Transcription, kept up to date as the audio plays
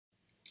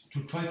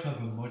to try to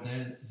have a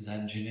model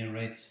that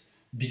generates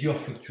bigger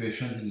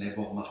fluctuations in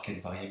labor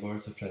market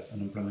variables such as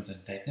unemployment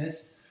and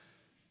tightness,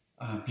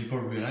 people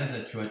realized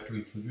that you had to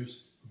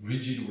introduce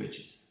rigid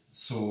wages.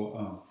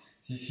 So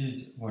this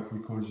is what we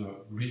call the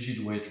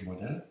rigid wage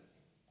model.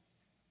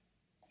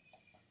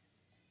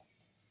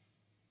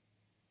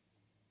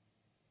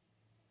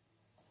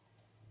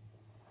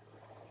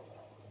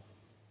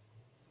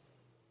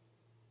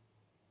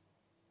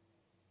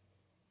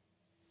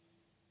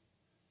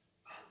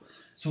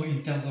 So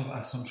in terms of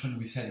assumption,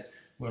 we said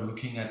we're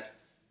looking at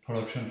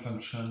production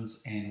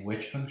functions and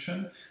wage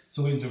function.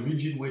 So in the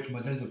rigid wage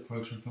model, the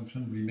production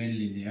function remain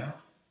linear.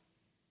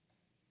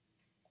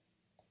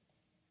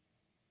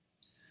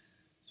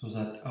 So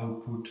that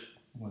output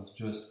was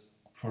just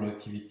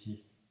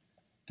productivity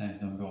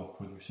times number of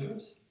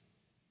producers.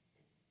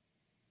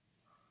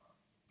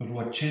 But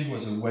what changed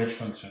was the wage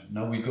function.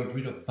 Now we got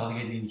rid of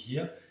bargaining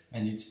here,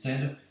 and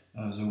instead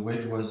the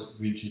wage was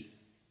rigid.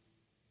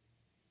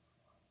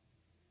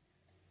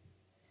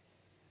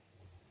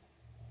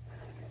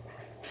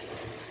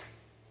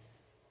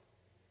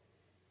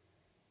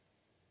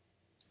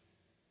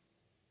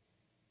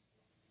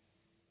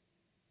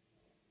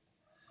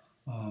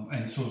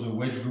 And so the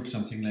wage looks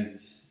something like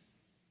this.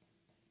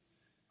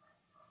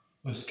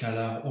 A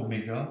scalar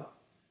omega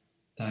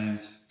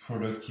times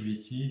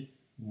productivity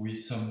with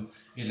some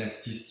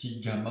elasticity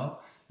gamma,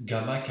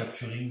 gamma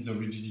capturing the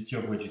rigidity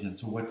of wages. And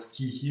so what's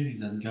key here is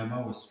that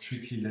gamma was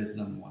strictly less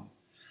than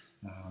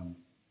 1,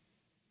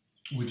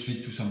 which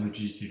leads to some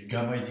rigidity. If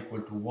gamma is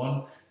equal to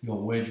 1,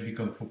 your wage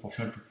becomes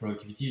proportional to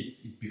productivity,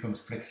 it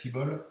becomes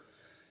flexible.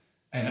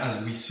 And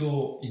as we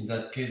saw in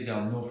that case, there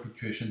are no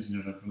fluctuations in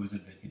unemployment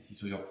and vacancy,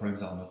 so your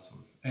problems are not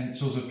solved. And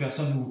so the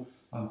person who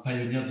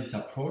pioneered this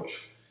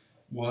approach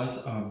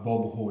was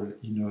Bob Hall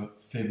in a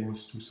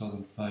famous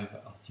 2005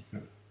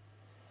 article.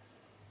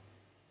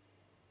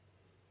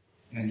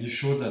 And he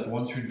showed that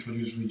once you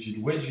introduce rigid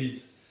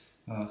wages,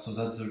 so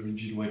that's the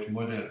rigid wage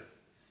model,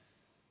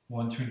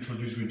 once you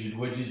introduce rigid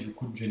wages, you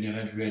could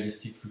generate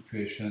realistic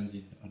fluctuations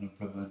in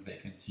unemployment,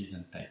 vacancies,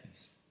 and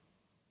tightness.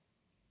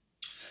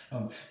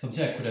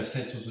 Something I could have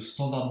said, so the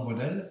standard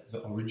model,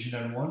 the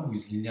original one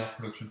with linear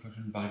production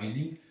function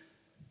bargaining,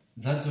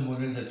 that's the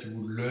model that you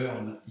would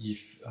learn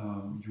if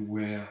you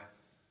were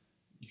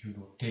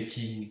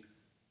taking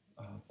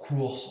a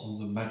course on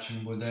the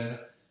matching model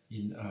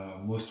in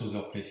most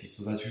other places.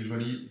 So that's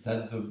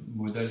the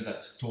model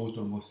that's taught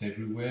almost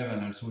everywhere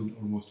and also in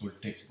almost all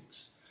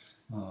textbooks.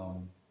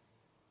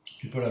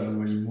 People have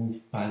already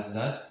moved past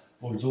that,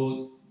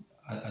 although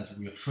as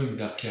we are showing,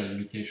 there are clear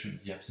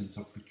limitations, the absence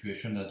of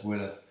fluctuation as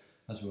well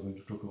as we're going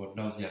to talk about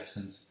now, the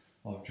absence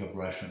of job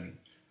rationing.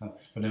 But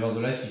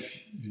nevertheless,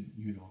 if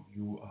you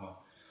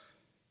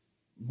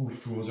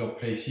move to other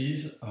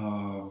places,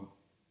 or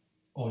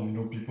you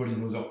know people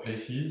in other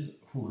places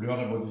who learn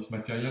about this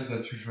material,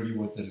 that's usually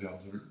what they learn.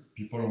 The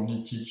people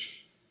only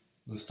teach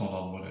the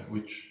standard model,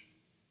 which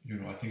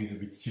I think is a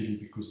bit silly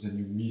because then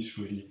you miss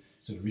really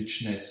the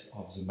richness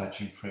of the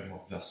matching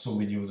framework. There are so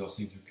many other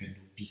things you can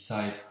do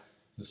beside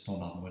the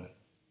standard model.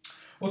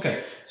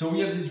 Okay, so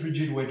we have this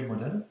rigid wage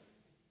model.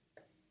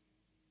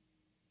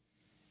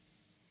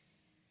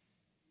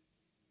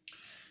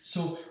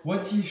 So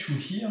what's the issue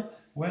here?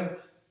 Well,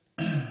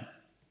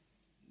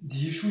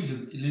 the issue is a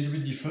little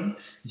bit different.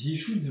 The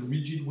issue is the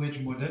rigid wage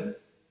model.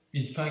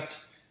 In fact,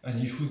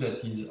 an issue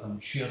that is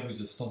shared with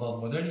the standard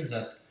model is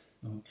that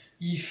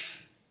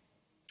if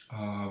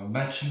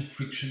matching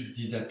frictions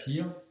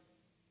disappear,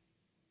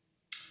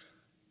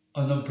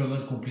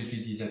 unemployment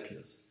completely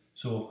disappears.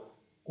 So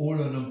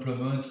all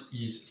unemployment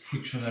is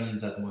frictional in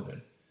that model.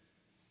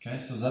 Okay,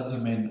 so that's the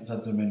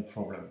main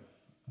problem.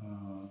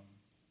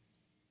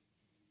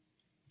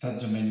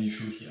 That's the main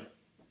issue here.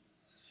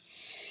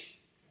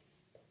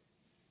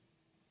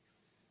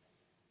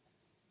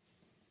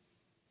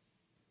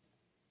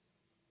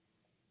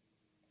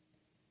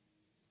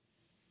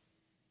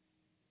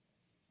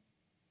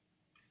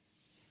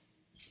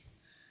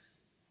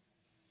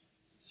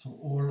 So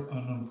all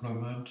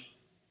unemployment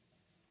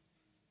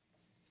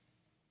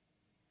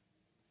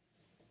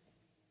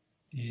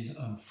is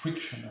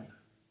frictional.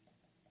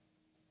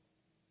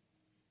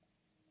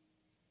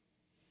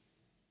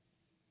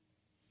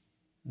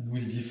 And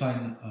we'll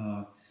define,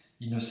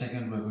 in a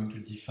second, we're going to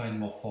define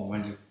more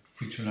formally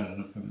frictional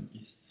unemployment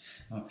is.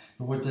 But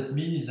what that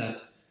means is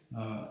that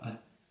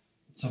at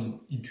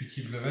some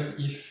intuitive level,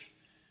 if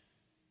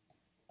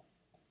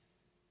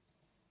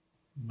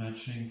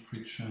matching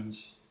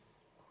frictions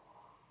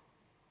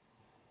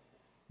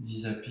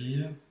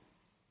disappear,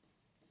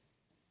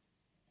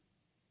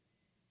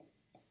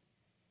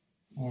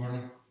 all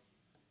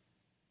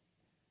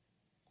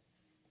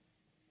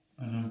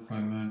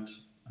unemployment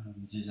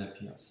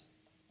disappears.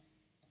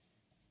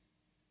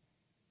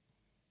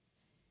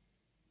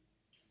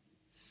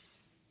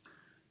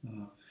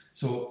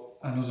 So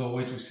another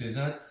way to say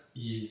that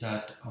is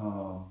that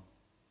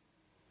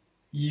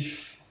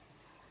if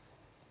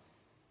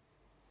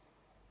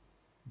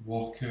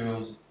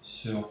workers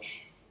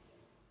search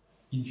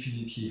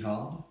infinitely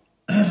hard,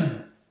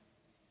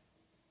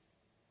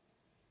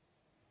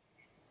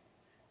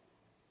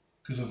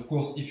 Because of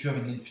course, if you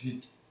have an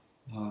infinite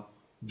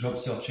job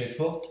search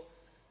effort,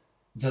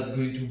 that's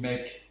going to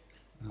make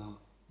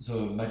the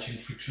matching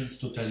frictions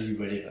totally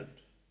irrelevant.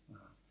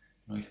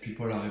 If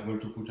people are able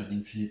to put an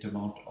infinite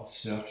amount of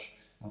search,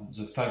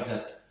 the fact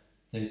that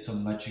there is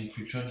some matching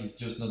friction is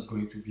just not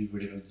going to be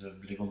relevant. The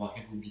labor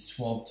market will be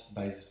swamped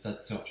by that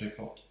search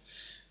effort.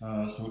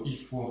 So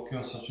if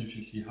workers search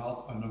infinitely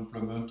hard,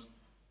 unemployment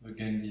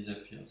again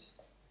disappears.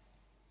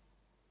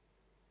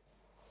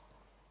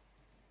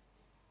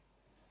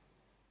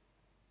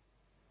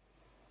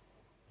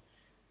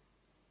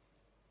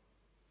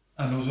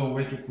 Another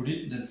way to put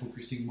it, then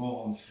focusing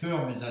more on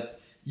firm, is that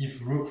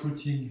if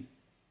recruiting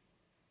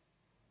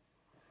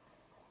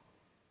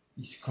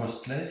is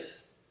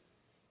costless,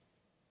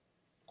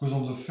 because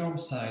on the firm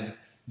side,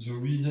 the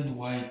reason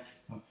why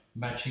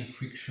matching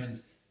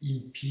frictions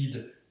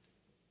impede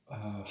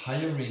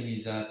hiring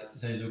is that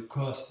there is a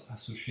cost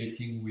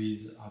associated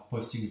with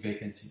posting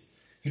vacancies.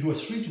 If it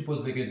was free to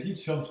post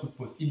vacancies, firms could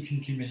post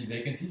infinitely many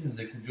vacancies and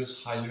they could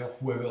just hire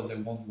whoever they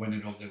want,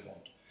 whenever they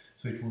want.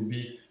 So it would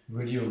be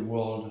really a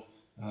world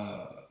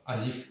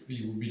as if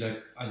it would be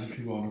like as if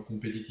you were on a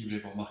competitive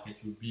labor market.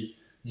 It would be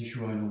as if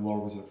you were in a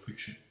world without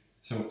friction.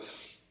 So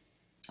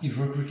if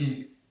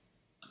recruiting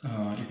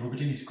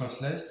is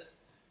costless,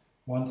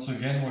 once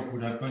again what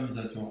would happen is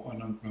that your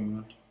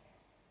unemployment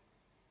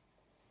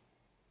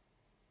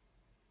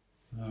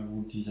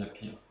would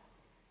disappear.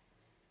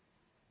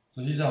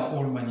 So these are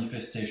all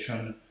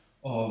manifestations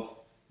of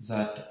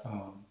that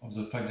of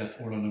the fact that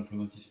all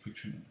unemployment is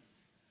frictional.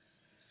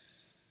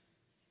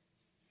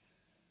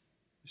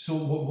 So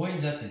why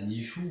is that an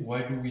issue?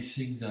 Why do we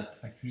think that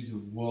actually the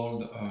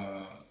world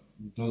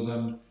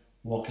doesn't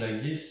work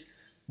like this?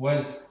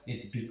 Well,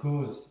 it's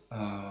because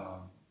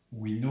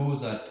we know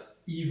that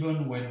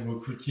even when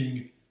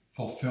recruiting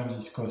for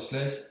firms is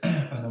costless,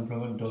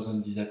 unemployment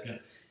doesn't disappear.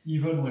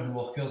 Even when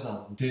workers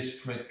are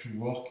desperate to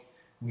work,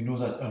 we know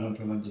that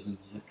unemployment doesn't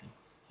disappear.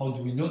 How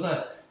do we know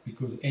that?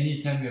 Because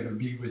anytime you have a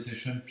big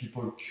recession,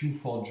 people queue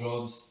for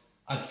jobs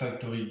at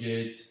factory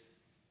gates,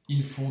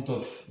 in front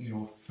of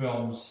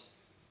firms'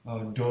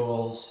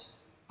 doors,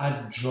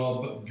 at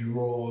job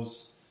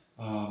bureaus,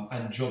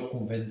 at job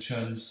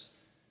conventions.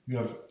 You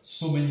have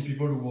so many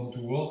people who want to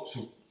work,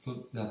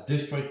 so they are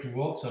desperate to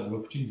work, so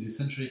recruiting is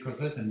essentially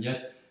costless, and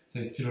yet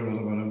there is still a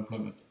lot of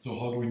unemployment. So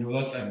how do we know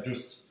that? I've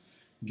just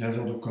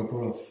gathered a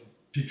couple of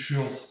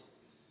pictures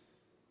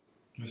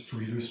just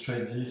to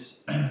illustrate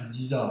this.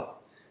 These are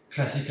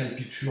classical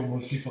pictures,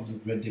 mostly from the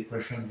Great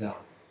Depression. They are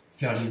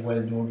fairly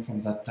well known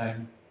from that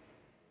time.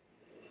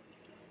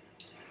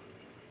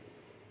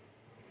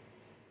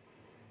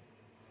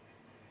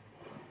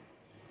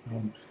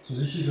 So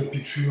this is a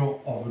picture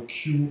of a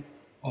queue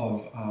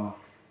of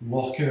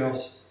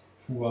workers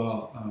who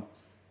are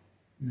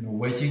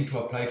waiting to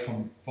apply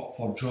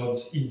for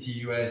jobs in the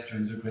US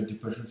during the Great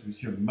Depression. So you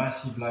see a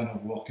massive line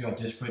of workers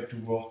desperate to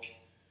work.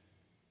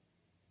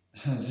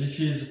 This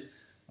is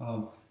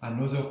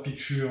another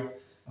picture.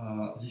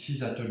 This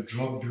is at a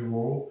job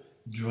bureau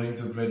during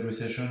the Great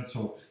Recession.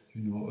 So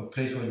a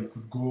place where you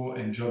could go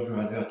and jobs were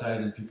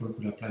advertised and people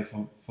could apply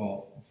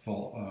for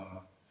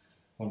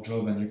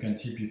job, and you can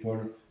see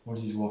people, all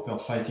these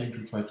workers fighting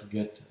to try to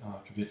get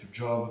a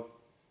job.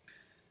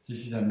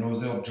 This is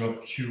another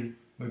job queue,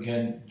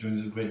 again during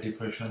the Great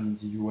Depression in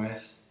the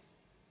US.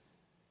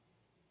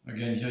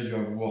 Again, here you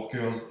have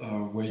workers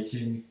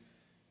waiting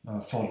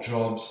for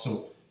jobs.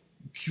 So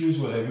queues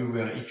were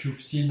everywhere. If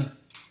you've seen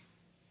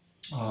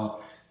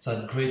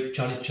that great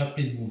Charlie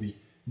Chaplin movie,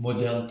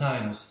 Modern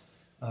Times,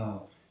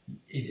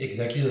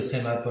 exactly the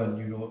same happened.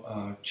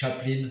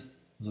 Chaplin,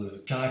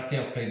 the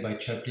character played by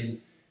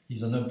Chaplin,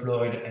 is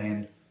unemployed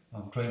and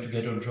trying to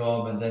get a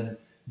job, and then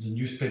the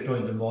newspaper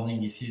in the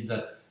morning, he sees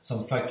that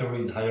some factory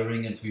is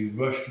hiring, and so he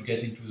rushes to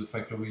get into the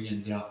factory,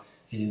 and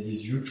there's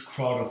this huge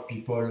crowd of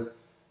people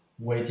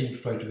waiting to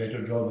try to get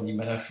a job, and he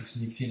manages to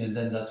sneak in, and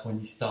then that's when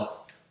he starts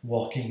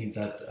working in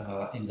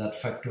that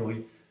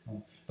factory.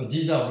 But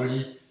these are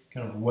really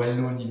kind of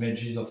well-known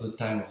images of the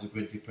time of the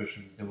Great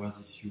Depression. There was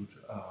these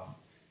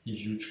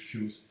huge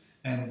queues,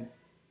 and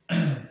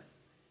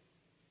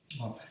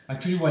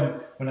actually,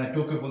 when I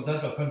talk about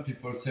that, often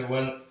people say,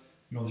 well,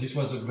 this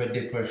was a Great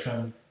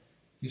Depression,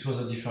 this was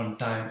a different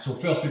time. So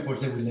first people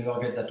say we'll never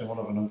get that amount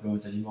of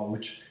unemployment anymore,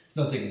 which is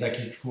not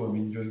exactly true. I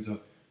mean, during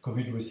the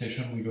COVID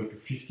recession, we got to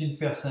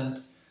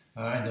 15%,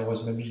 and there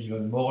was maybe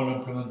even more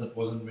unemployment that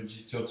wasn't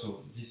registered,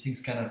 so these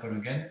things can happen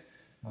again.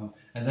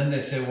 And then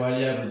they say, well,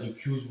 yeah, but the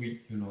queues,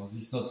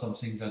 this is not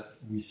something that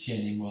we see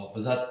anymore.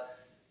 But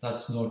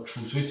that's not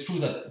true. So it's true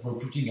that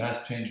recruiting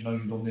has changed. Now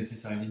you don't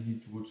necessarily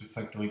need to go to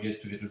factory gates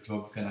to get a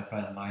job. You can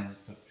apply online and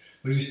stuff.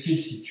 But you still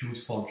see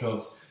queues for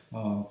jobs.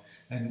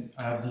 And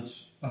I have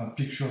this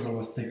picture that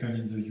was taken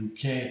in the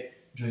UK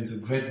during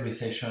the Great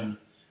Recession.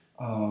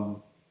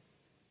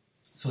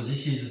 So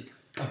this is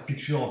a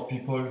picture of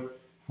people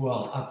who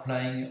are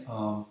applying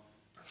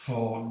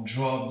for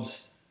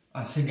jobs,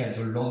 I think at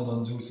the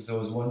London Zoo. So there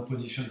was one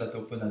position that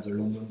opened at the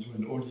London Zoo,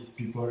 and all these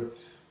people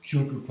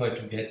queued to try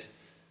to get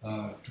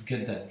to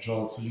get that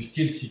job. So you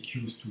still see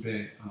queues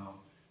today.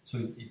 So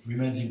it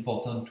remains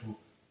important to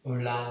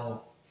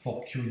allow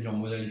for queue in your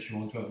model if you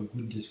want to have a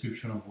good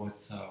description of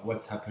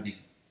what's happening.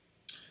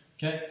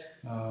 Okay,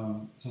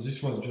 so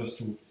this was just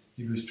to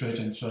illustrate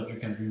and so that you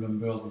can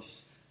remember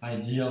this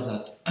idea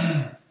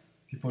that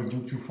people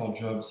do queue for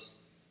jobs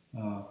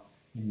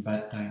in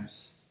bad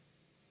times.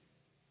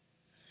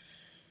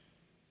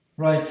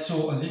 Right,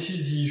 so this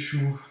is the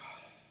issue.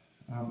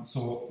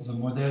 So the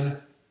model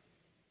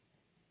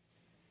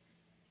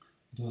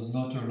does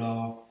not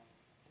allow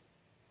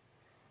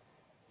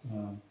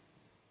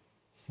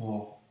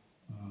for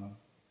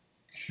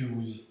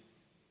queues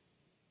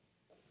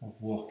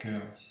of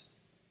workers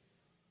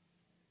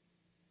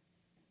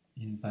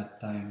in bad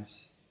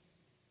times.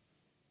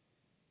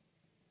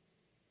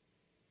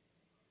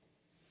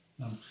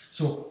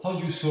 So how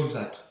do you solve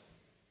that?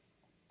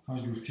 How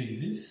do you fix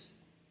this?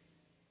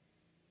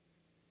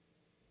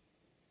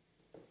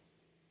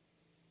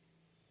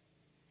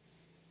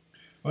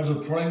 Well,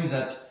 the problem is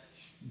that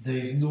there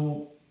is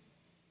no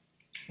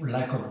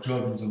lack of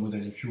job in the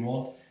model. If you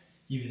want,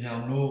 if there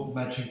are no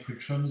matching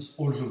frictions,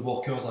 all the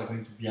workers are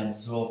going to be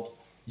absorbed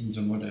in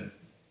the model.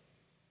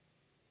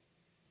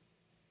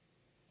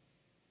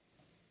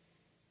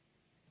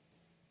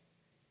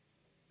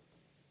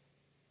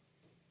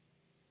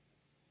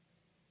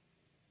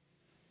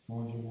 So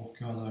all the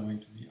workers are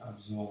going to be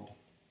absorbed.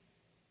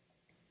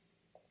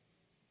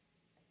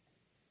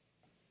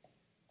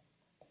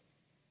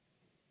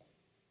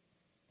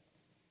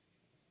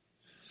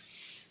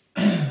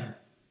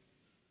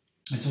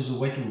 And so the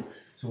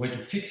way to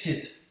fix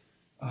it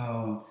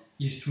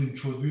is to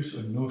introduce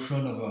a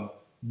notion of a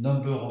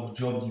number of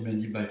jobs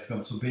demanded by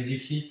firms. So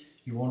basically,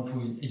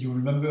 you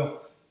remember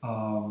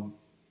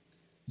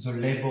the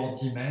labor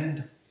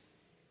demand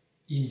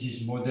in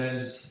these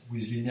models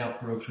with linear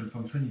production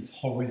function is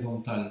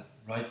horizontal,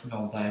 right, in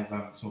our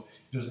diagram. So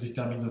just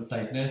determine the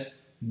tightness,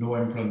 no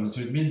employment.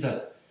 So it means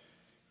that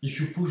if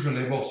you push the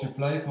labor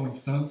supply, for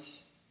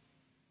instance,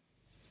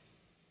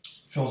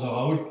 further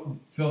out,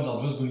 firms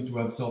are just going to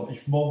absorb.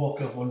 If more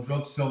workers want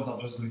jobs, firms are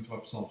just going to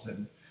absorb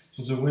them.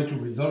 So the way to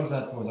resolve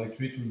that was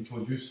actually to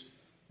introduce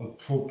a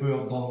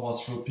proper downward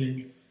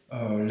sloping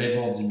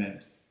labor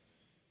demand.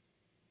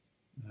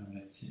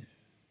 Let's see.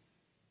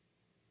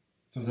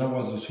 So that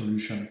was the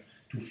solution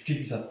to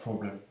fix that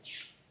problem.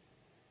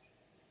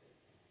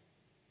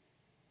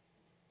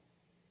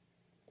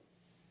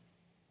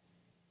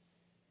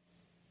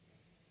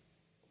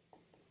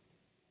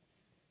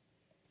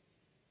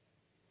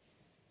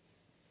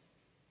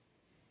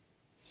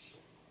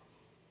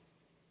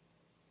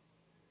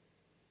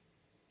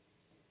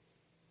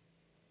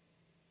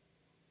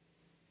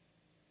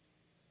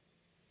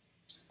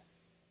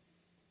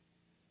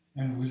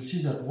 And we'll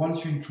see that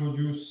once you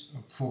introduce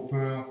a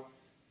proper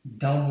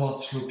downward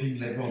sloping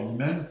labor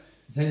demand,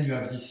 then you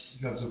have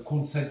the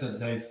concept that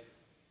there is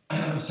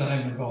a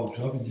certain number of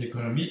jobs in the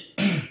economy,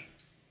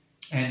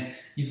 and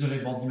if the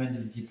labor demand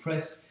is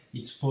depressed,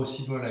 it's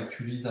possible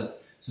actually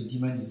that the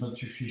demand is not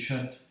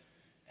sufficient,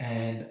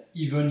 and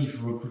even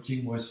if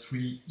recruiting was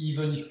free,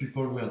 even if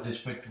people were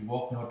desperate to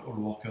work, not all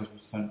workers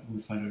will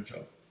find a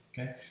job.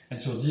 Okay,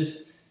 and so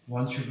this,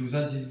 once you do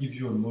that, this gives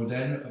you a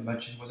model, a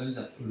matching model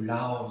that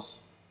allows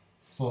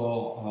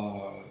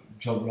for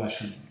job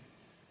rationing.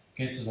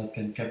 Okay, so that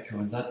can capture,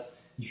 and that's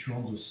if you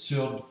want the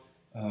third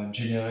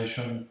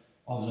generation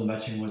of the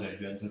matching model.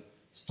 You have the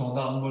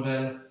standard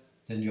model,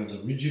 then you have the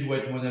rigid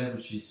weight model,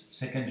 which is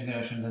second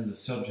generation, then the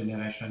third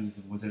generation is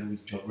a model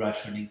with job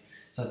rationing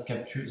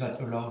that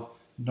allows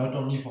not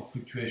only for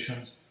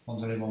fluctuations on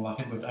the labor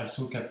market, but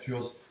also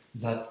captures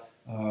that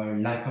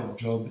lack of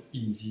job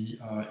in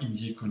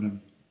the economy.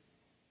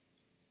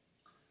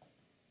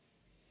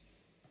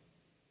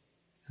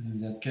 And in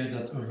that case,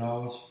 that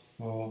allows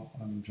for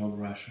job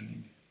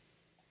rationing.